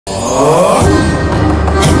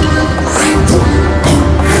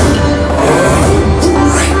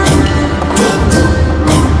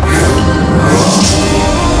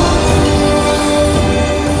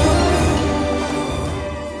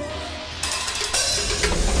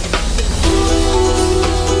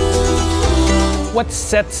What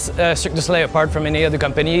sets Cirque du Soleil apart from any other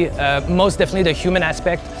company? Most definitely the human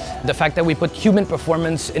aspect, the fact that we put human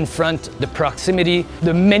performance in front, the proximity,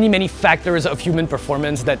 the many factors of human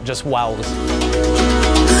performance that just wows.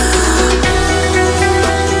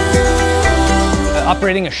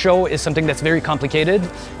 Operating a show is something that's very complicated.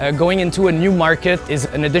 Going into a new market is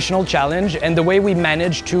an additional challenge, and the way we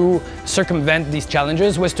managed to circumvent these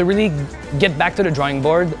challenges was to really get back to the drawing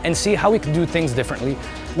board and see how we could do things differently.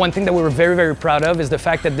 One thing that we were very proud of is the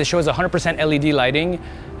fact that this show is 100% LED lighting,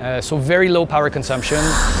 so very low power consumption.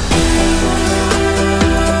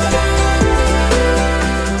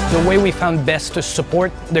 The way we found best to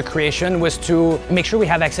support the creation was to make sure we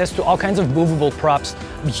have access to all kinds of movable props,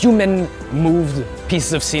 human-moved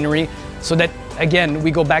pieces of scenery, so that, again,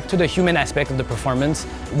 we go back to the human aspect of the performance,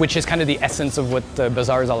 which is kind of the essence of what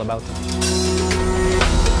BAZZAR is all about.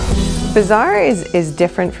 BAZZAR is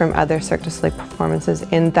different from other Cirque du Soleil performances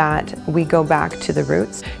in that we go back to the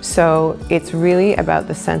roots. So it's really about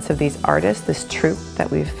the sense of these artists, this troupe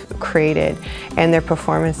that we've created, and their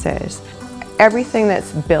performances. Everything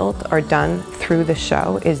that's built or done through the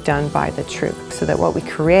show is done by the troupe, so that what we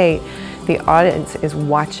create, the audience is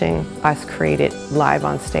watching us create it live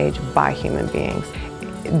on stage by human beings.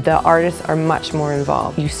 The artists are much more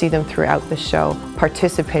involved. You see them throughout the show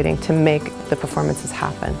participating to make the performances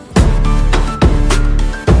happen.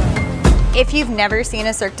 If you've never seen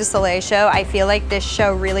a Cirque du Soleil show, I feel like this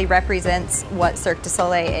show really represents what Cirque du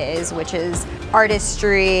Soleil is, which is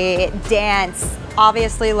artistry, dance,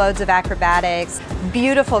 obviously loads of acrobatics,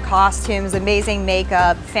 beautiful costumes, amazing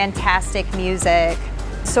makeup, fantastic music.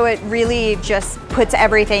 So it really just puts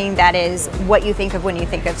everything that is what you think of when you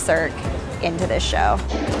think of Cirque into this show.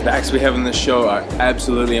 The acts we have in this show are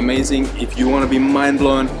absolutely amazing. If you want to be mind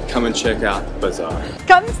blown, come and check out BAZZAR.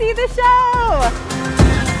 Come see the show!